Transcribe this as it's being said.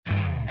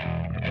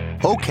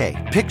Okay,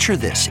 picture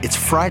this. It's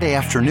Friday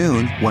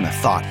afternoon when a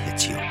thought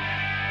hits you.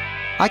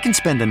 I can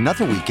spend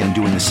another weekend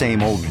doing the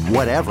same old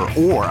whatever,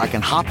 or I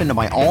can hop into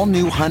my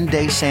all-new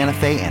Hyundai Santa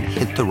Fe and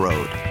hit the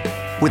road.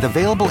 With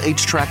available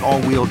H-Track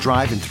all-wheel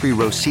drive and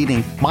 3-row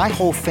seating, my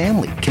whole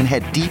family can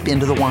head deep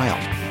into the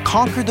wild.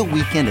 Conquer the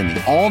weekend in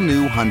the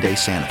all-new Hyundai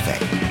Santa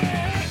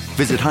Fe.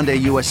 Visit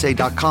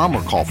HyundaiUSA.com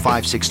or call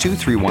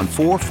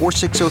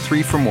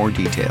 562-314-4603 for more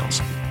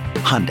details.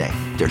 Hyundai,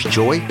 there's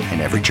joy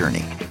in every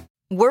journey.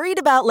 Worried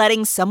about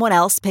letting someone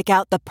else pick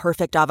out the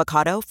perfect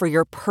avocado for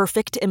your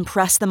perfect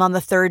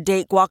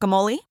impress-them-on-the-third-date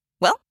guacamole?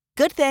 Well,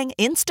 good thing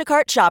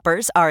Instacart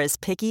shoppers are as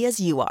picky as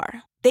you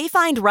are. They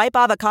find ripe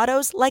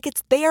avocados like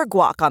it's their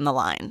guac on the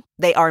line.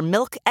 They are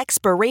milk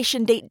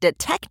expiration date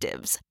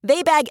detectives.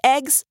 They bag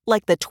eggs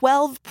like the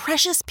 12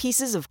 precious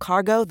pieces of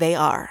cargo they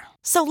are.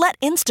 So let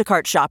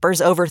Instacart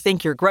shoppers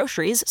overthink your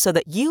groceries so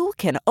that you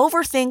can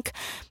overthink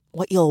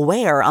what you'll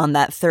wear on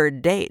that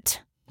third date.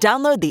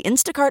 Download the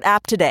Instacart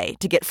app today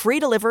to get free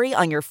delivery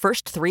on your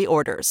first 3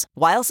 orders,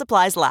 while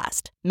supplies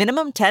last.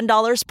 Minimum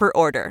 $10 per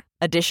order.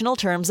 Additional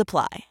terms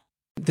apply.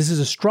 This is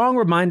a strong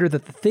reminder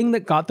that the thing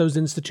that got those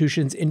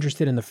institutions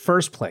interested in the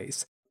first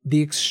place,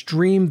 the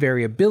extreme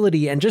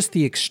variability and just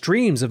the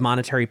extremes of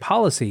monetary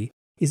policy,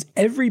 is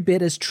every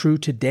bit as true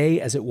today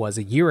as it was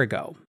a year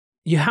ago.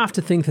 You have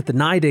to think that the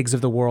NYDIGs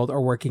of the world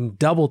are working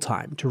double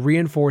time to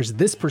reinforce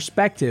this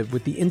perspective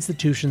with the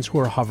institutions who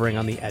are hovering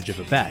on the edge of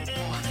a bet.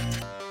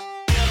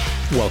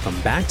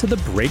 Welcome back to The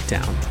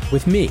Breakdown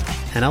with me,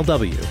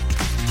 NLW.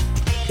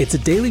 It's a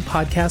daily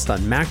podcast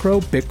on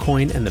macro,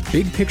 Bitcoin, and the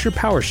big picture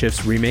power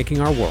shifts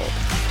remaking our world.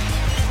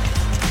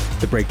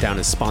 The Breakdown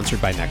is sponsored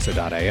by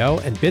Nexo.io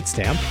and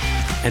Bitstamp,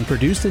 and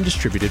produced and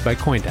distributed by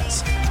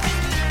CoinDesk.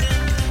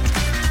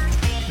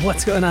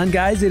 What's going on,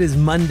 guys? It is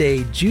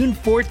Monday, June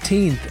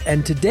 14th,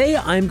 and today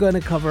I'm going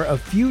to cover a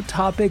few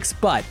topics,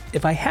 but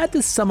if I had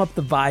to sum up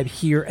the vibe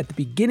here at the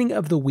beginning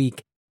of the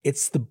week,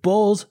 it's the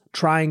bulls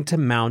trying to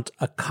mount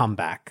a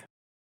comeback.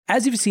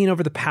 As you've seen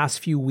over the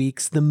past few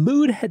weeks, the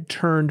mood had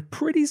turned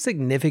pretty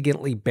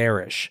significantly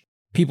bearish.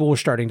 People were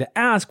starting to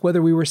ask whether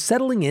we were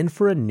settling in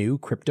for a new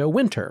crypto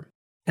winter.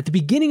 At the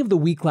beginning of the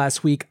week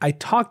last week, I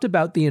talked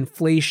about the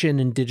inflation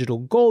and digital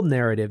gold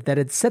narrative that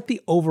had set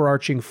the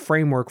overarching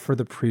framework for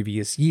the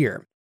previous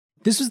year.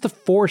 This was the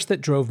force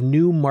that drove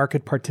new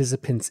market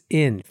participants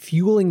in,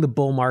 fueling the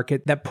bull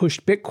market that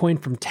pushed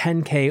Bitcoin from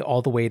 10K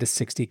all the way to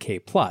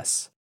 60K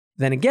plus.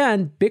 Then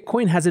again,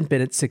 Bitcoin hasn't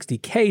been at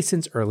 60K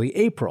since early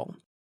April.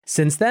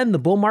 Since then, the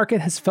bull market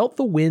has felt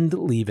the wind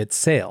leave its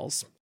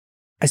sails.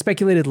 I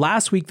speculated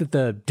last week that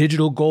the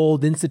digital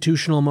gold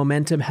institutional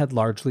momentum had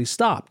largely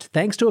stopped,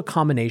 thanks to a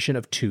combination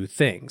of two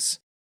things.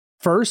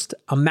 First,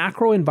 a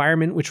macro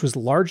environment which was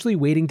largely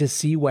waiting to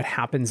see what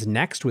happens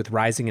next with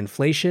rising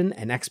inflation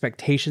and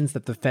expectations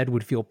that the Fed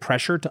would feel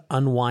pressure to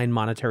unwind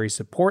monetary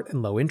support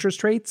and low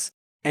interest rates.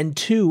 And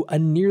two, a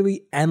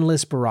nearly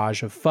endless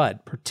barrage of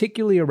FUD,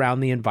 particularly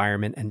around the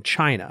environment and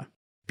China.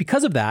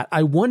 Because of that,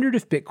 I wondered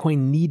if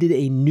Bitcoin needed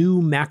a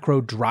new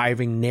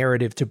macro-driving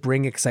narrative to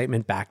bring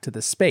excitement back to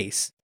the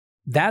space.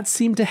 That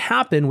seemed to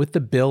happen with the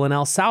bill in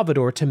El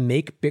Salvador to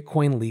make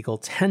Bitcoin legal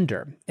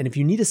tender. And if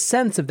you need a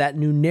sense of that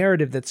new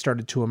narrative that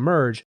started to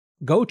emerge,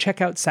 go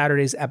check out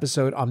Saturday's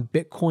episode on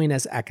Bitcoin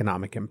as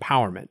economic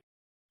empowerment.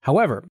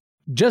 However,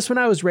 just when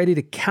I was ready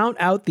to count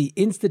out the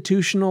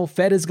institutional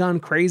Fed has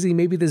gone crazy,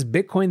 maybe this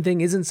Bitcoin thing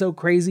isn't so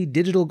crazy,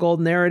 digital gold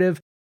narrative,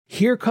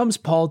 here comes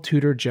Paul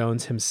Tudor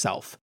Jones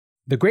himself,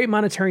 the great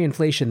monetary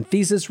inflation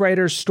thesis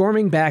writer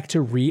storming back to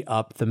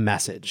re-up the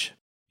message.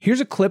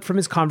 Here's a clip from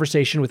his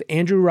conversation with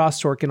Andrew Ross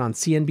Sorkin on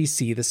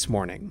CNBC this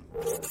morning.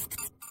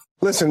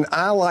 Listen,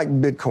 I like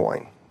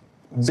Bitcoin.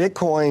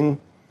 Bitcoin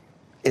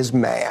is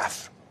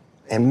math,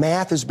 and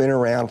math has been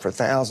around for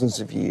thousands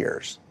of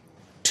years.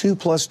 2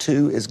 plus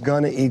 2 is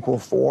going to equal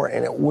 4,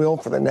 and it will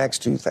for the next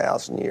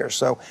 2,000 years.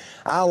 So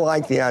I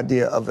like the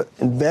idea of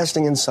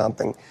investing in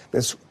something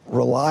that's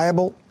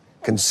reliable,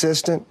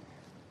 consistent,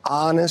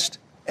 honest,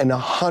 and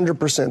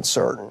 100%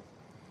 certain.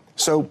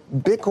 So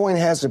Bitcoin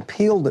has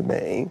appealed to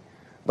me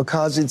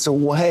because it's a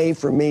way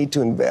for me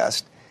to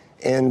invest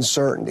in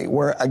certainty,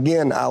 where,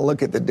 again, I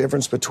look at the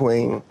difference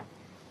between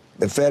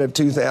the Fed of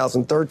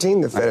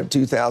 2013, the Fed of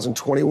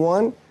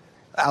 2021.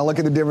 I look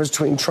at the difference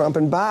between Trump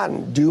and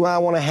Biden. Do I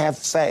want to have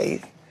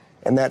faith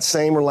in that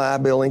same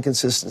reliability and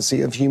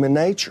consistency of human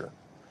nature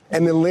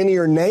and the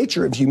linear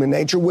nature of human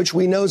nature, which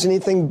we know is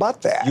anything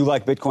but that? You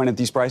like Bitcoin at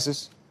these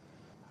prices?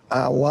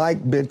 I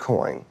like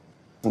Bitcoin.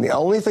 And the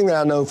only thing that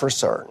I know for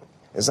certain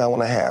is I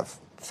want to have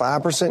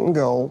 5% in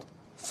gold,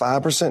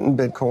 5% in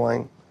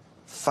Bitcoin,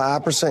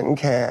 5% in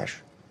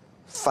cash,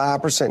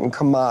 5% in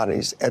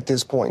commodities at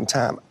this point in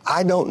time.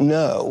 I don't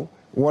know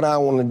what I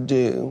want to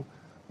do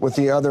with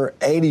the other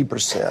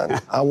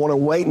 80%. I want to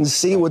wait and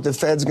see what the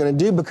Fed's going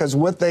to do, because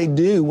what they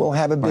do will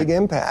have a big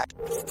impact.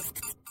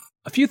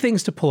 A few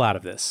things to pull out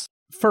of this.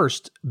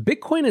 First,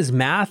 Bitcoin is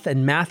math,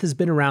 and math has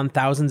been around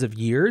thousands of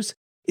years,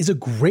 is a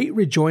great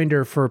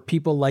rejoinder for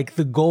people like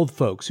the gold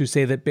folks who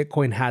say that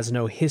Bitcoin has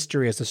no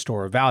history as a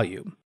store of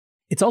value.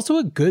 It's also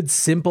a good,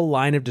 simple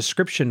line of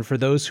description for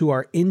those who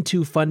are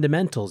into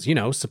fundamentals,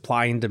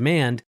 supply and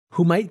demand,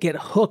 who might get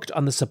hooked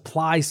on the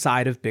supply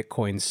side of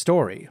Bitcoin's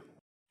story.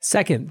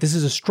 Second, this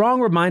is a strong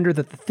reminder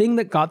that the thing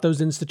that got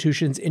those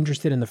institutions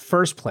interested in the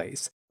first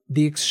place,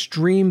 the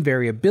extreme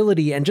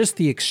variability and just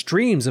the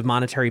extremes of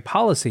monetary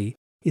policy,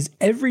 is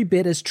every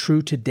bit as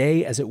true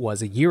today as it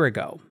was a year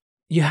ago.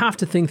 You have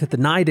to think that the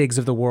NYDIGs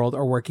of the world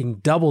are working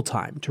double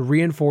time to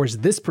reinforce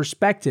this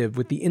perspective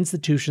with the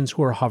institutions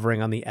who are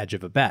hovering on the edge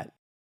of a bet.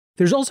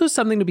 There's also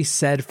something to be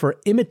said for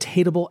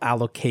imitatable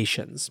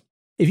allocations.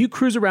 If you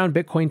cruise around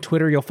Bitcoin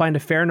Twitter, you'll find a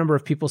fair number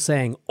of people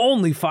saying,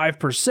 only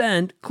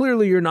 5%,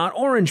 clearly you're not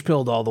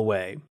orange-pilled all the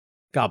way.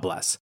 God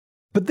bless.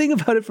 But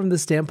think about it from the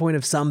standpoint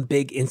of some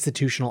big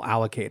institutional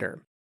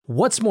allocator.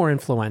 What's more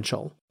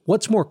influential?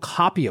 What's more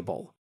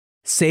copyable?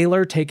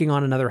 Saylor taking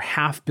on another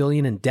 $500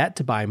 million in debt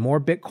to buy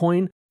more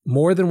Bitcoin,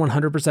 more than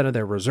 100% of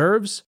their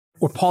reserves?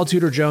 Or Paul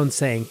Tudor Jones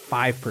saying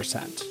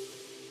 5%?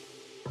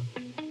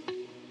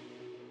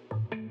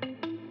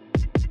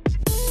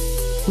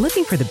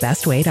 Looking for the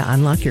best way to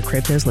unlock your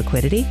crypto's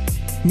liquidity?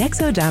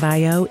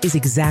 Nexo.io is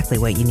exactly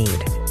what you need.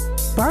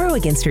 Borrow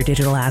against your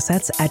digital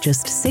assets at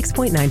just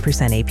 6.9%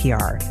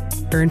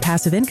 APR. Earn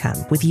passive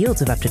income with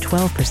yields of up to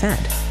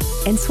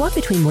 12%. And swap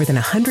between more than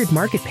 100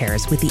 market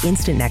pairs with the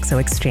Instant Nexo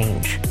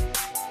Exchange.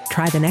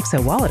 Try the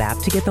Nexo Wallet app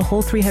to get the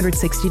whole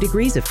 360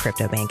 degrees of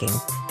crypto banking.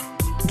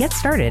 Get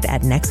started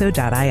at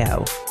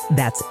Nexo.io.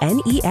 That's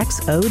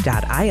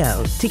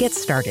Nexo.io to get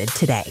started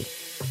today.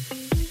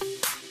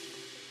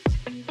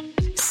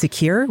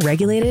 Secure,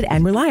 regulated,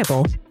 and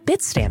reliable,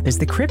 Bitstamp is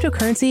the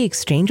cryptocurrency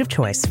exchange of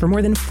choice for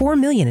more than 4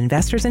 million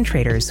investors and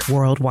traders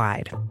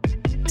worldwide.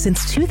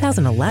 Since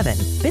 2011,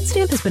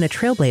 Bitstamp has been a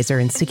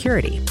trailblazer in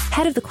security,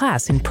 head of the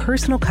class in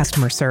personal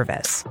customer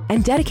service,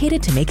 and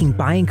dedicated to making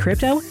buying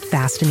crypto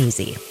fast and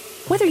easy.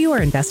 Whether you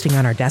are investing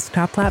on our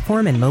desktop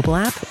platform and mobile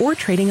app or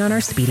trading on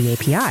our speedy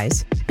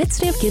APIs,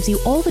 Bitstamp gives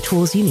you all the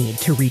tools you need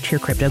to reach your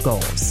crypto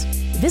goals.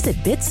 Visit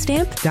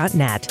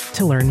bitstamp.net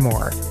to learn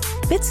more.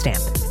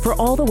 Bitstamp, for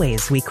all the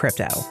ways we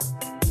crypto.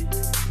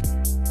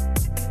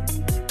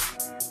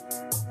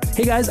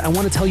 Hey guys, I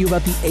want to tell you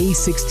about the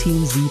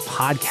A16Z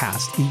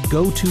podcast, the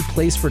go-to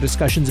place for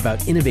discussions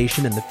about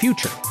innovation and the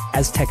future,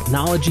 as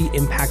technology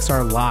impacts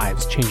our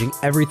lives, changing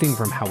everything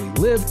from how we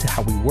live to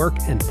how we work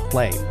and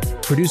play.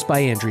 Produced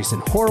by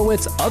Andreessen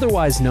Horowitz,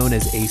 otherwise known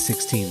as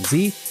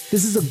A16Z,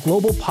 this is a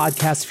global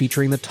podcast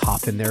featuring the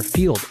top in their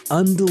field,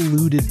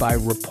 undiluted by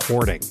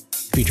reporting.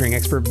 Featuring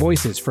expert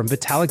voices from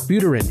Vitalik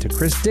Buterin to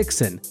Chris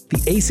Dixon, the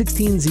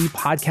A16Z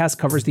podcast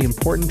covers the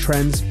important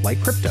trends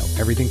like crypto,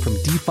 everything from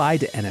DeFi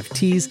to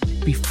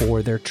NFTs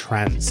before they're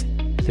trends.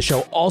 The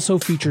show also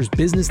features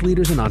business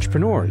leaders and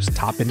entrepreneurs,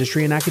 top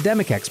industry and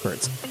academic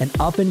experts, and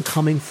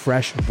up-and-coming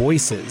fresh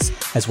voices,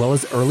 as well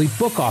as early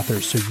book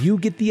authors so you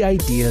get the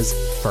ideas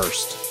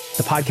first.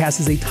 The podcast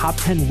is a top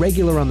 10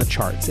 regular on the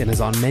charts and is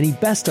on many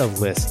best of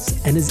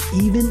lists and has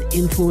even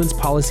influenced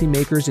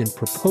policymakers in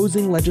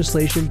proposing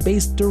legislation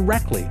based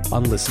directly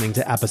on listening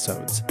to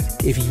episodes.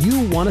 If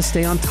you want to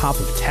stay on top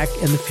of tech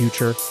and the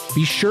future,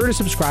 be sure to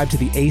subscribe to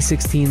the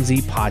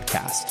A16Z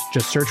podcast.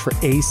 Just search for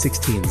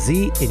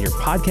A16Z in your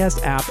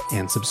podcast app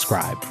and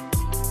subscribe.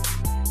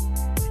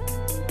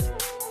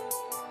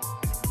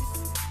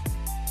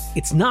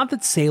 It's not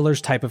that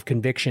Saylor's type of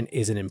conviction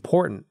isn't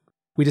important.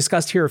 We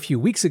discussed here a few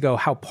weeks ago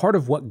how part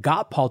of what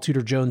got Paul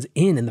Tudor Jones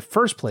in the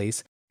first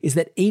place is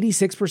that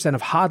 86%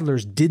 of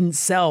hodlers didn't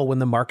sell when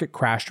the market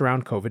crashed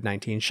around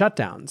COVID-19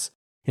 shutdowns.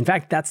 In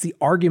fact, that's the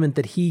argument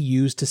that he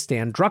used to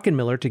Stan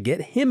Druckenmiller to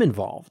get him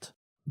involved.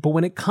 But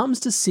when it comes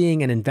to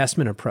seeing an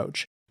investment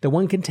approach that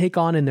one can take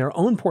on in their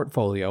own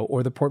portfolio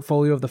or the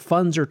portfolio of the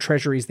funds or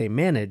treasuries they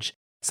manage,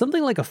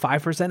 something like a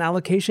 5%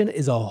 allocation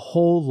is a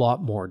whole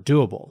lot more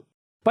doable.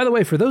 By the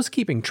way, for those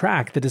keeping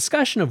track, the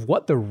discussion of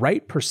what the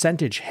right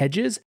percentage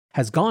hedges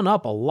has gone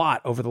up a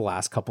lot over the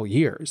last couple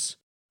years.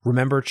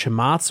 Remember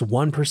Chamath's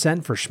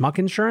 1% for Schmuck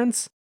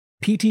Insurance?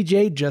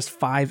 PTJ just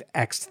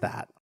 5x'd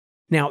that.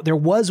 Now, there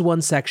was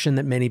one section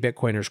that many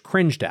Bitcoiners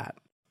cringed at.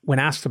 When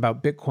asked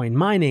about Bitcoin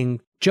mining,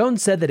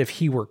 Jones said that if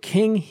he were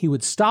king, he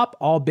would stop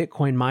all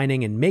Bitcoin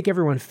mining and make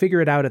everyone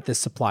figure it out at this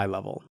supply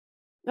level.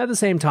 At the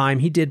same time,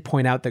 he did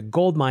point out that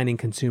gold mining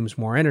consumes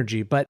more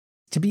energy, but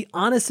to be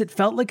honest, it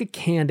felt like a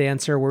canned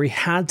answer where he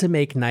had to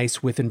make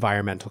nice with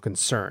environmental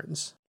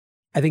concerns.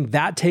 I think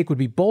that take would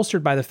be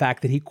bolstered by the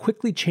fact that he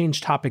quickly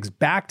changed topics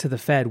back to the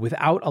Fed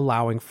without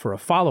allowing for a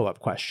follow-up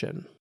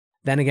question.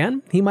 Then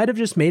again, he might have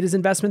just made his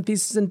investment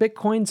thesis in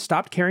Bitcoin,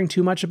 stopped caring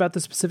too much about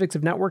the specifics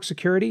of network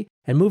security,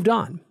 and moved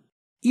on.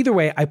 Either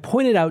way, I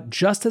pointed out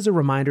just as a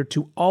reminder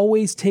to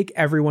always take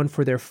everyone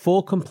for their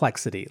full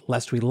complexity,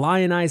 lest we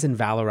lionize and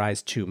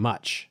valorize too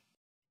much.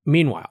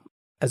 Meanwhile,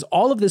 as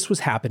all of this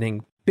was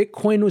happening,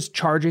 Bitcoin was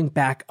charging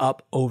back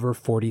up over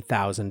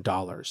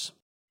 $40,000.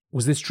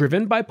 Was this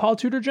driven by Paul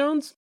Tudor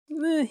Jones?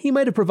 He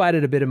might have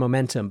provided a bit of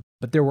momentum,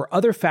 but there were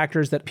other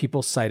factors that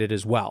people cited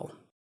as well.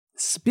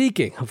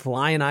 Speaking of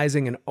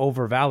lionizing and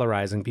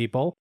over-valorizing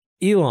people,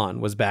 Elon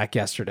was back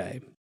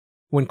yesterday.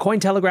 When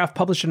Cointelegraph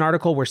published an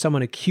article where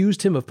someone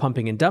accused him of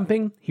pumping and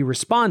dumping, he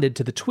responded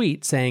to the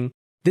tweet saying,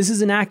 "This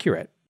is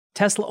inaccurate.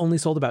 Tesla only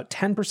sold about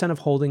 10% of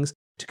holdings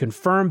to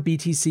confirm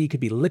BTC could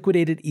be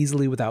liquidated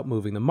easily without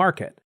moving the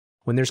market.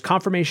 When there's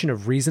confirmation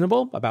of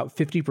reasonable, about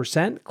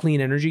 50%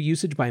 clean energy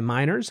usage by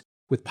miners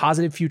with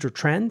positive future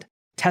trend,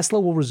 Tesla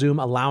will resume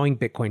allowing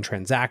Bitcoin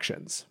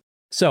transactions."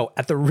 So,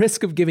 at the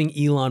risk of giving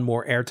Elon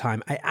more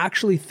airtime, I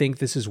actually think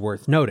this is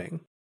worth noting.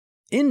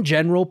 In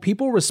general,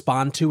 people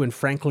respond to and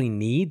frankly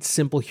need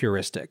simple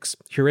heuristics.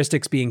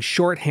 Heuristics being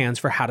shorthands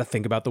for how to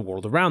think about the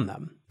world around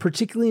them,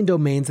 particularly in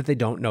domains that they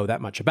don't know that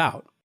much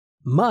about.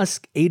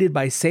 Musk, aided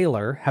by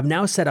Saylor, have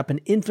now set up an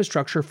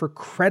infrastructure for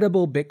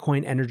credible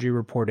Bitcoin energy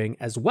reporting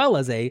as well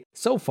as a,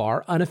 so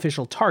far,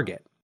 unofficial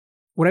target.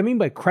 What I mean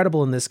by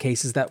credible in this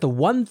case is that the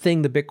one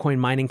thing the Bitcoin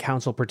Mining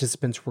Council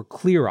participants were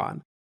clear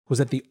on was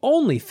that the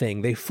only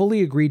thing they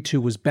fully agreed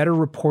to was better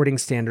reporting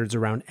standards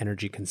around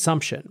energy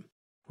consumption.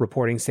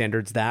 Reporting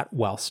standards that,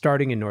 while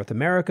starting in North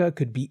America,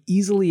 could be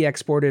easily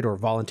exported or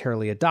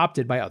voluntarily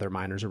adopted by other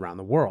miners around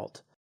the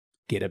world.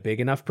 Get a big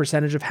enough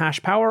percentage of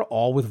hash power,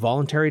 all with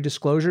voluntary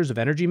disclosures of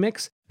energy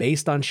mix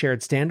based on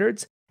shared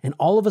standards, and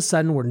all of a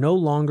sudden we're no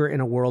longer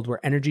in a world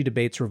where energy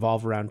debates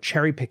revolve around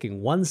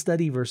cherry-picking one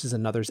study versus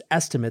another's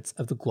estimates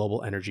of the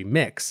global energy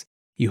mix.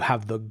 You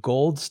have the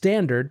gold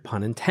standard,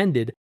 pun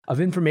intended, of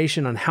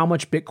information on how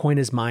much Bitcoin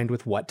is mined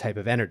with what type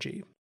of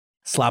energy.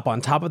 Slap on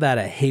top of that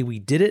a "hey, we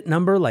did it"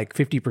 number like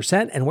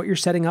 50%, and what you're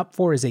setting up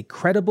for is a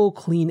credible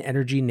clean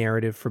energy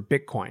narrative for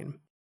Bitcoin.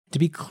 To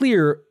be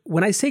clear,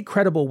 when I say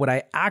credible, what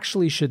I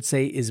actually should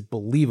say is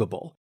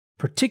believable,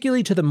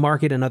 particularly to the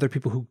market and other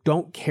people who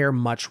don't care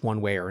much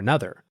one way or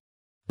another.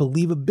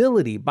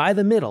 Believability by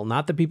the middle,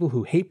 not the people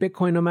who hate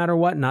Bitcoin no matter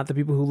what, not the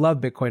people who love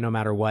Bitcoin no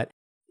matter what,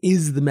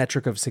 is the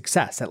metric of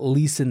success, at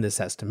least in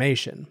this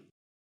estimation.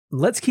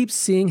 Let's keep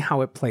seeing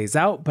how it plays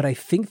out, but I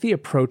think the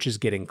approach is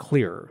getting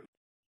clearer.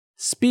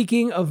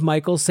 Speaking of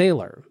Michael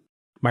Saylor,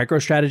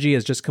 MicroStrategy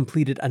has just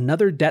completed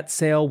another debt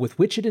sale with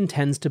which it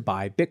intends to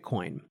buy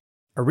Bitcoin.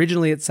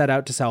 Originally, it set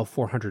out to sell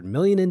 $400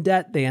 million in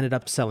debt. They ended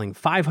up selling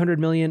 $500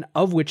 million,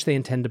 of which they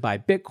intend to buy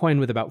Bitcoin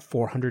with about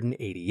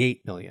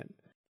 $488 million.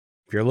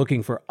 If you're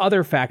looking for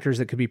other factors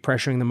that could be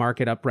pressuring the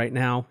market up right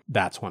now,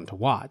 that's one to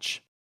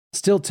watch.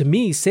 Still, to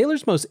me,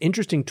 Saylor's most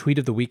interesting tweet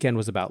of the weekend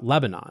was about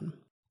Lebanon.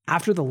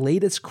 After the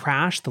latest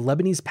crash, the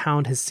Lebanese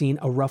pound has seen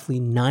a roughly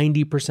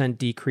 90%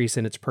 decrease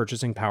in its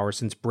purchasing power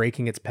since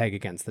breaking its peg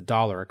against the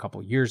dollar a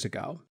couple years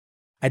ago.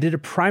 I did a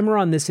primer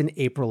on this in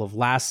April of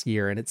last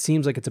year, and it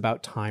seems like it's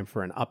about time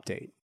for an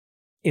update.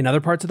 In other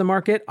parts of the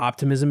market,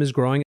 optimism is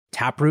growing.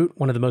 Taproot,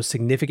 one of the most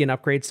significant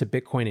upgrades to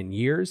Bitcoin in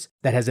years,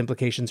 that has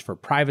implications for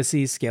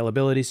privacy,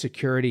 scalability,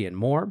 security, and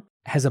more,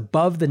 has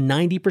above the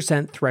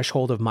 90%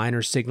 threshold of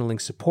miners signaling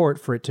support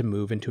for it to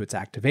move into its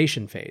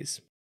activation phase.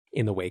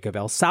 In the wake of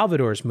El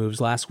Salvador's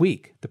moves last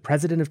week, the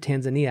president of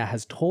Tanzania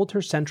has told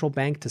her central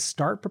bank to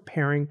start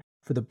preparing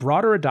for the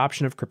broader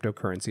adoption of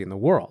cryptocurrency in the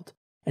world,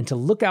 and to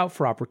look out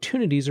for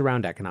opportunities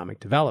around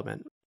economic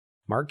development.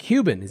 Mark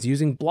Cuban is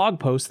using blog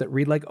posts that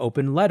read like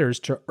open letters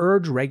to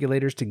urge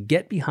regulators to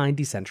get behind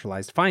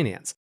decentralized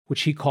finance,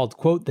 which he called,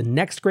 quote, the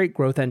next great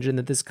growth engine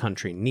that this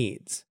country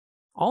needs.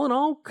 All in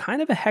all,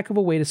 kind of a heck of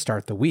a way to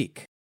start the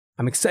week.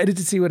 I'm excited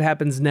to see what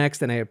happens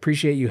next, and I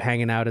appreciate you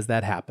hanging out as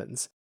that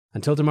happens.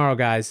 Until tomorrow,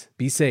 guys,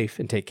 be safe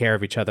and take care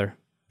of each other.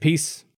 Peace.